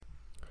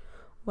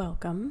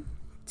Welcome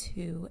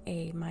to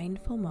a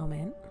mindful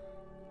moment.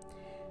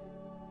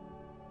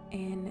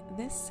 In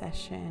this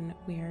session,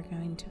 we are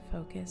going to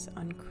focus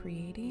on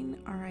creating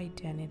our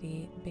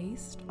identity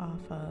based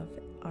off of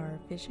our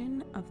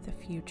vision of the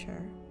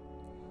future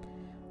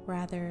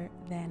rather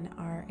than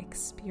our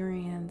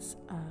experience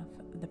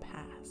of the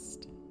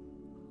past.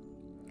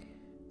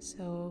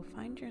 So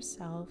find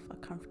yourself a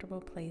comfortable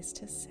place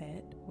to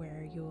sit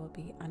where you will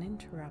be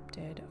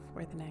uninterrupted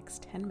for the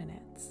next 10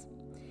 minutes.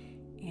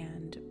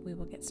 And we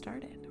will get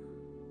started.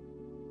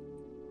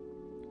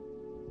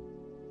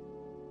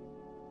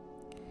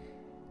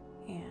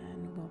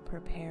 And we'll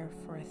prepare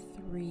for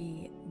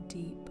 3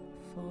 deep,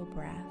 full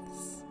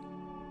breaths.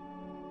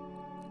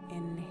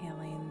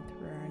 Inhaling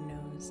through our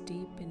nose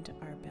deep into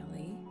our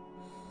belly.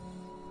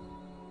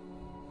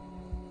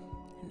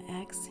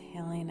 And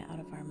exhaling out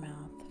of our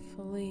mouth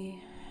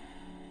fully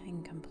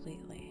and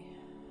completely.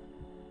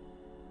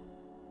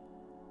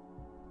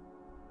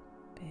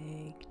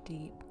 Big,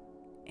 deep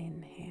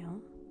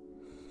inhale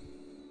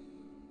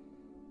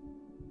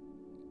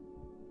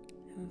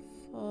and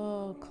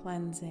full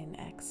cleansing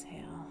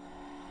exhale.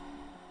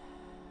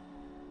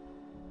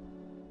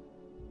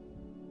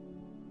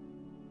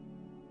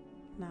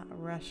 Not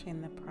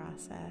rushing the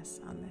process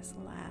on this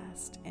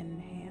last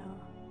inhale.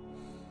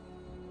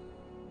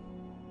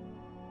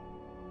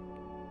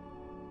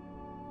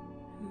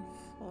 And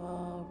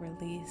full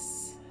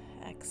release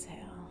exhale.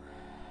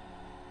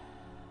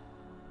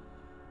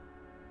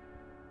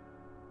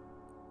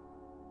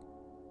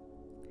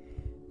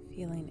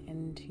 Feeling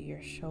into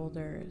your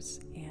shoulders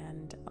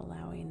and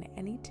allowing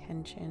any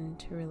tension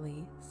to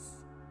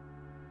release.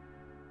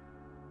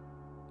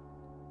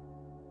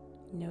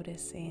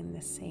 Noticing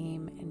the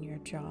same in your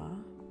jaw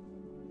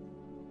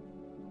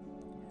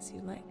as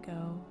you let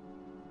go.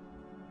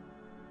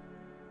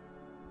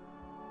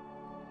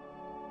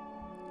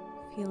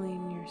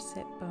 Feeling your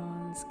sit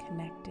bones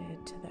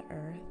connected to the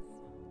earth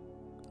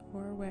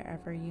or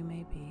wherever you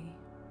may be.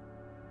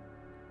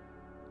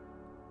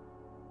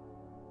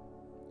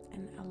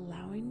 And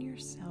allowing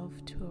yourself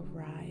to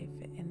arrive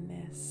in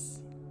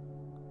this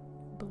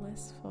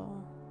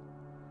blissful,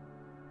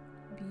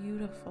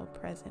 beautiful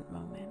present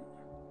moment.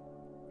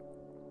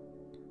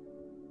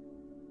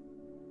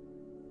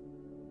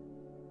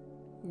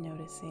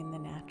 Noticing the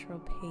natural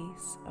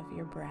pace of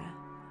your breath.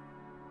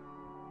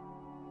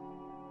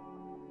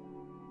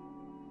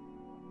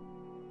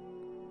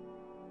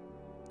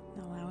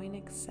 Allowing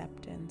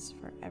acceptance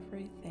for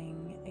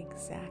everything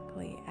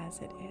exactly as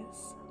it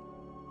is.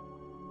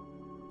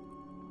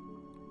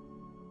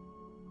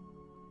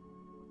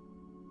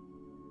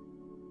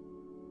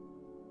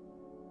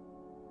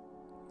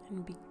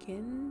 And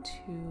begin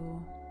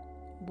to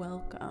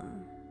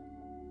welcome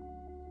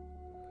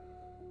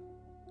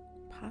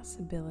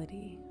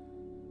possibility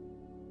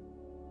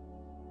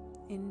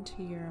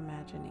into your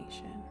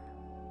imagination.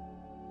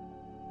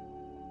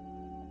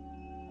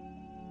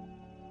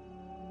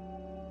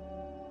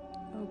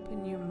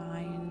 Open your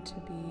mind to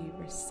be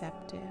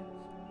receptive,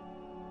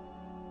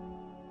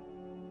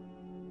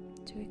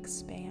 to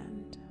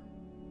expand.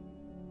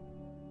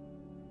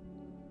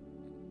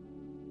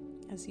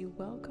 As you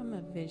welcome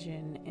a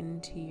vision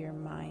into your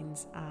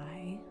mind's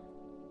eye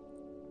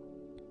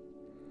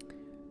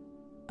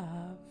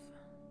of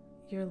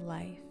your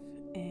life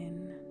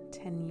in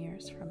 10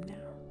 years from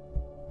now.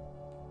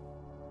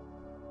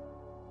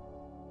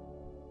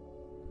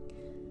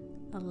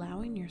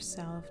 Allowing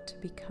yourself to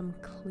become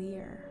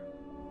clear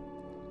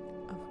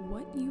of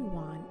what you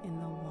want in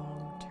the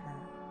long term.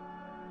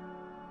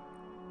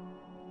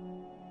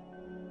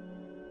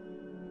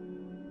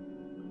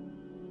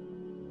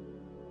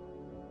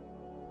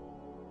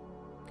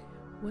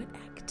 What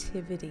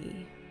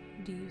activity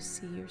do you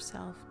see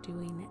yourself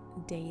doing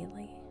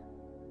daily?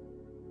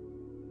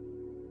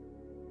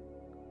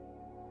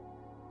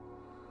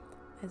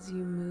 As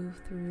you move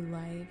through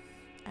life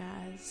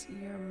as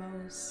your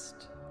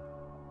most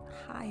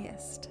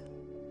highest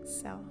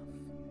self,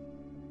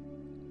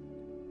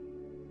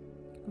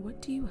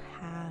 what do you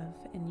have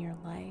in your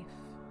life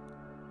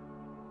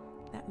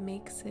that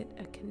makes it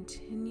a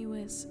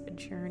continuous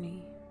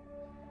journey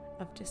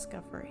of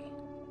discovery?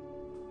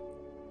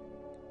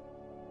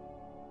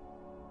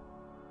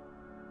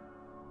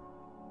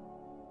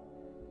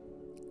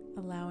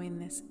 Allowing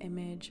this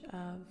image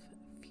of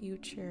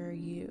future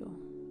you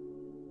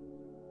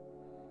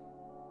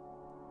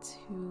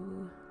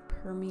to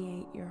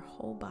permeate your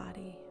whole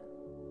body,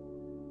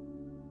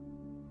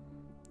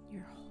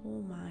 your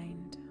whole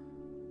mind.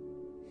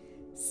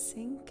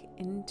 Sink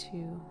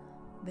into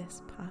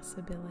this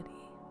possibility.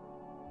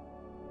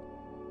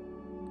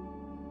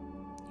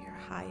 Your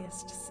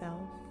highest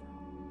self,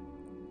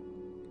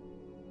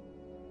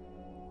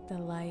 the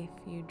life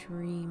you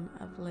dream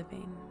of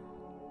living.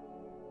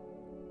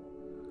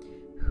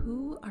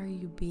 Who are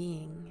you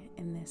being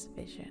in this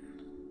vision?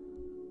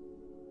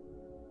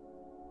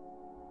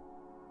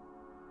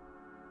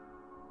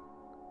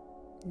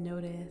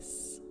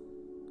 Notice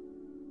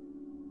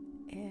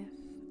if,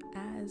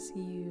 as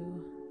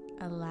you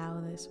allow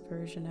this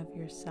version of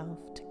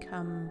yourself to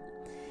come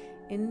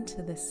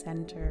into the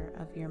center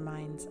of your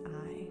mind's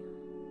eye.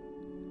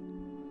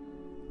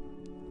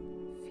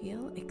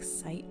 Feel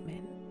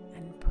excitement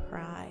and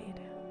pride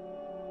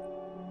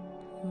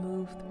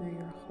move through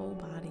your whole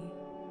body,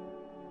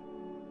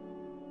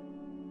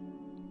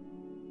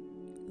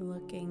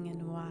 looking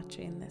and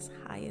watching this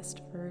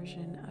highest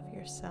version of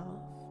yourself.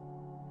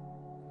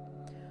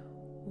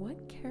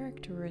 What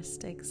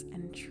characteristics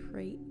and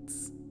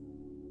traits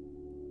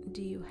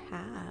do you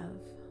have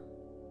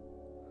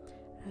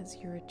as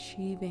you're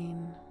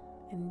achieving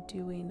and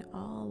doing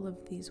all of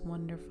these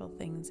wonderful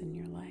things in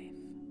your life?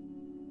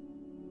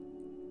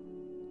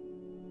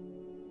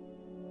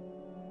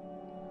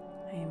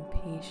 I am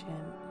patient.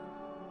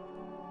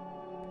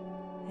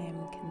 I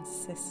am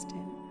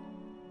consistent.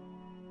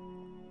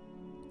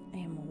 I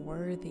am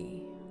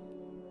worthy.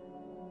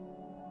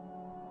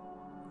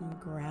 I'm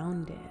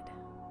grounded,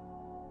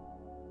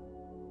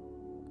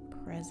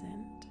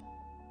 present.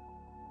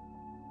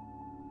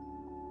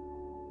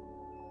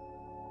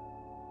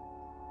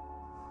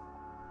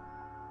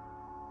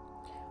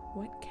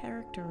 What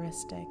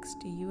characteristics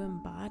do you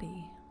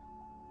embody?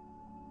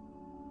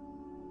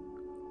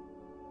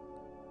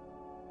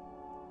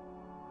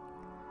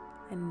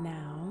 And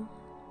now,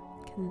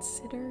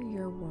 consider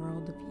your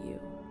worldview.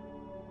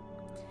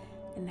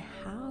 And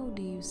how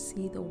do you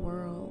see the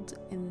world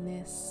in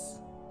this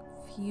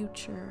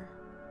future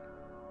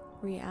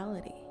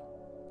reality?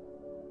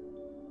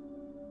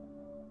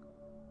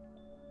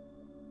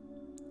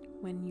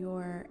 When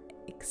you're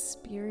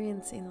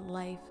experiencing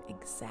life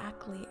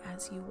exactly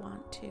as you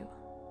want to,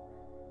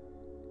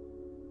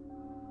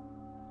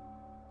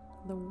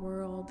 the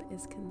world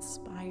is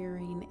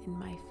conspiring in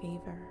my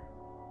favor.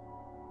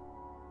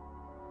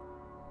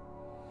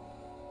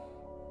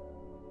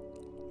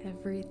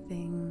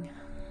 Everything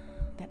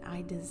that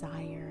I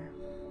desire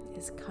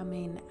is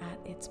coming at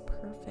its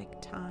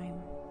perfect time.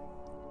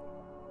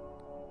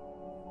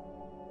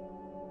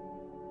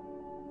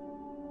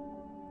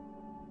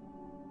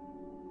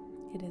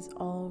 It is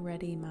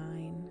already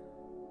mine.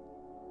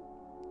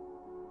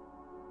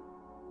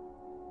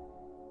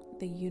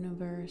 The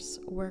universe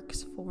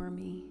works for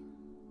me.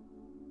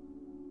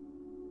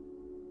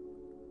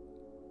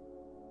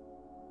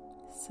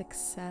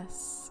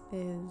 Success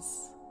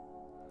is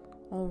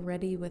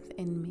already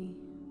within me.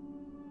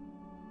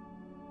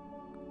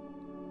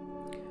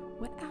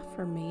 What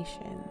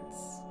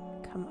affirmations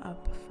come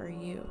up for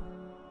you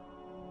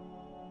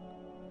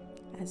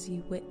as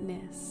you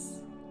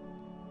witness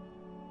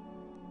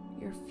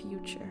your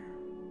future,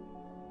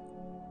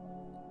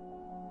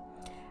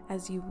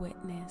 as you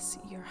witness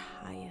your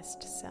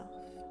highest self?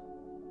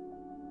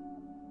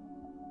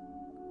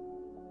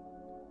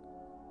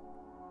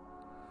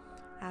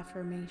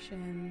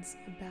 Affirmations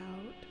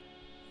about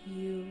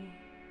you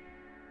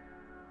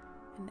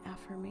and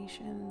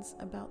affirmations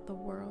about the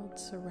world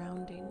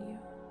surrounding you.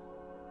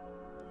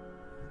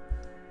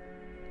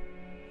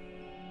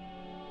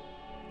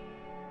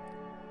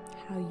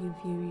 How you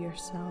view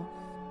yourself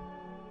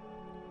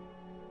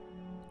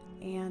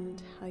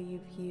and how you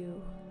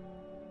view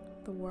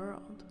the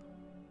world.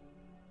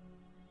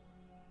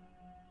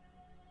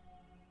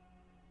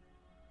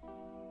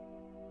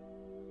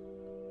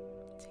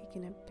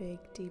 Taking a big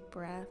deep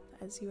breath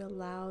as you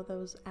allow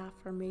those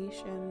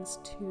affirmations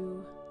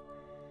to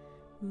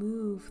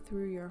move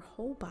through your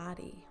whole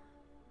body.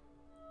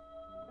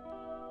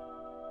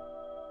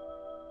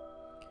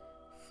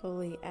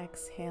 Fully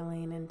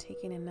exhaling and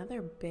taking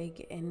another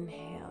big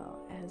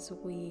inhale as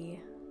we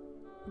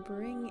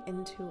bring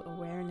into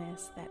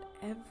awareness that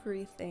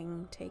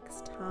everything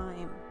takes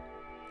time,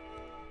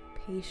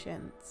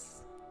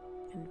 patience,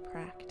 and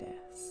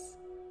practice.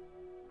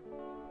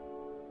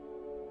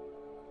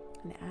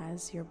 And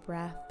as your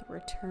breath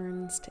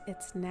returns to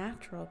its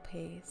natural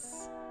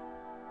pace,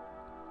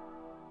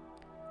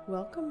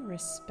 welcome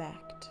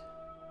respect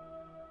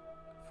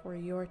for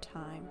your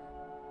time,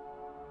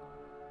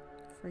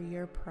 for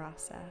your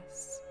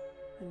process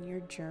and your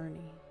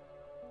journey.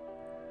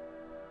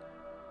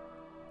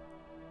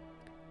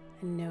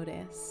 And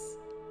notice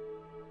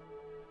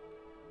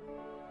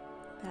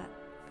that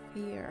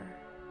fear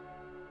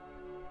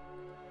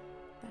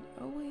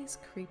that always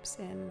creeps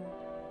in,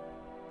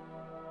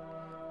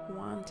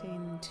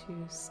 wanting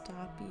to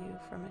stop you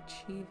from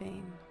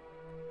achieving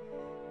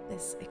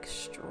this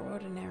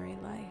extraordinary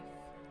life.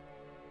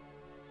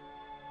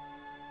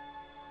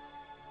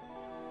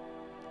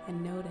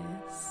 And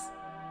notice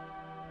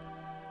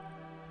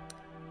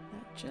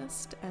that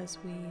just as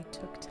we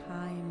took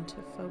time to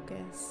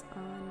focus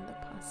on the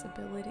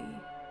possibility,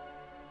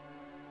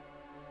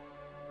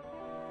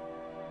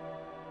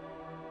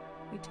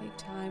 we take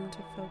time to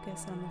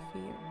focus on the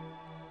fear.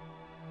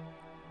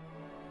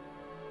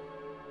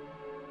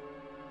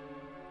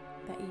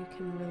 That you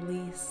can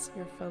release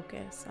your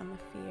focus on the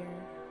fear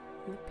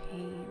and the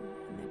pain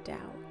and the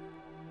doubt.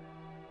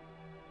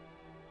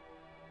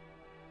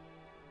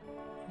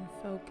 And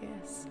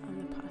focus on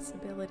the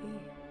possibility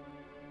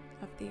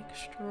of the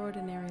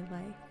extraordinary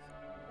life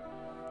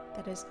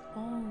that is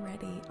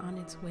already on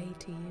its way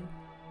to you.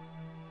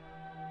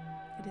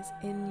 It is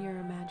in your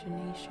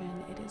imagination.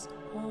 It is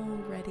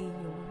already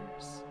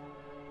yours.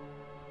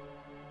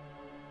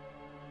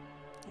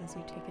 As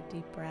you take a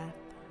deep breath,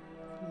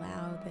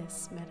 allow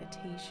this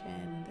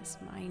meditation, this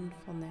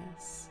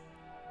mindfulness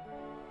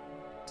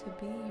to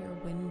be your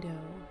window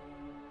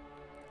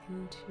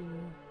into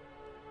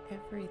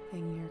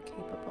everything you're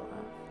capable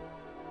of.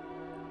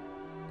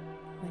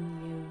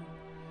 When you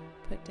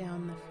put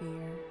down the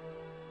fear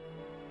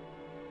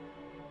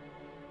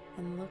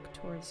and look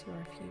towards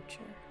your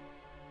future,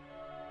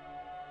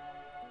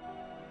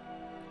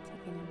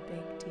 taking a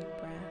big deep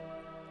breath,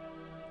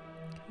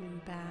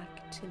 coming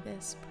back to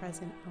this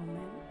present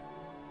moment.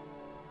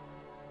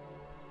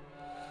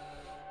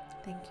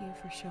 Thank you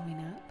for showing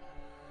up.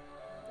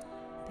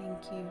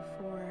 Thank you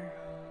for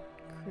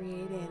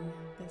creating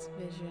this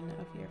vision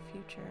of your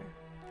future.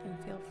 And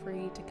feel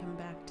free to come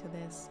back to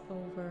this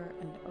over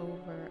and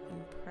over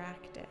and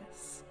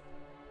practice.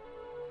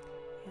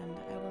 And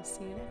I will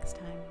see you next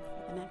time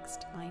for the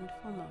next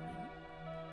mindful moment.